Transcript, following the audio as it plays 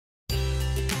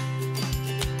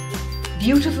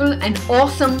beautiful and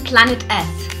awesome Planet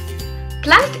S.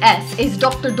 Planet S is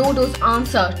Dr. Dodo's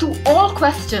answer to all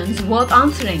questions worth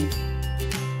answering.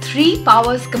 3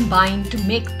 powers combine to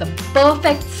make the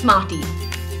perfect Smartie.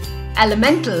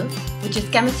 Elemental, which is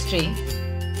chemistry,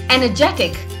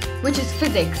 energetic, which is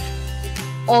physics,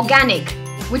 organic,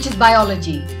 which is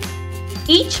biology.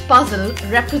 Each puzzle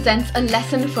represents a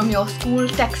lesson from your school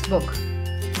textbook.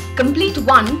 Complete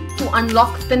one to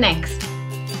unlock the next.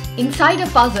 Inside a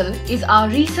puzzle is our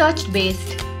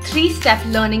research-based 3-step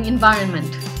learning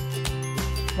environment.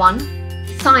 1.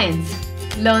 Science.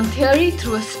 Learn theory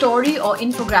through a story or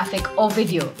infographic or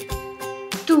video.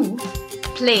 2.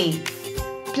 Play.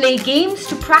 Play games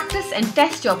to practice and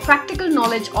test your practical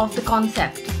knowledge of the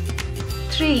concept.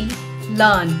 3.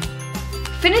 Learn.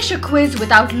 Finish a quiz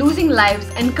without losing lives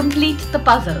and complete the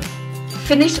puzzle.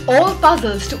 Finish all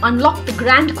puzzles to unlock the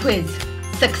grand quiz,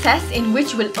 success in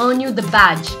which will earn you the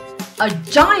badge. A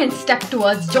giant step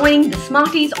towards joining the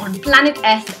Smarties on Planet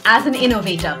S as an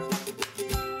innovator.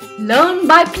 Learn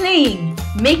by playing.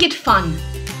 Make it fun.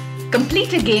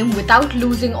 Complete a game without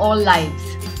losing all lives.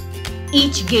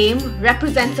 Each game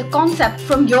represents a concept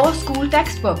from your school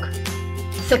textbook.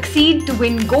 Succeed to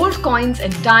win gold coins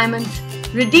and diamonds,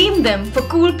 redeem them for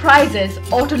cool prizes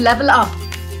or to level up.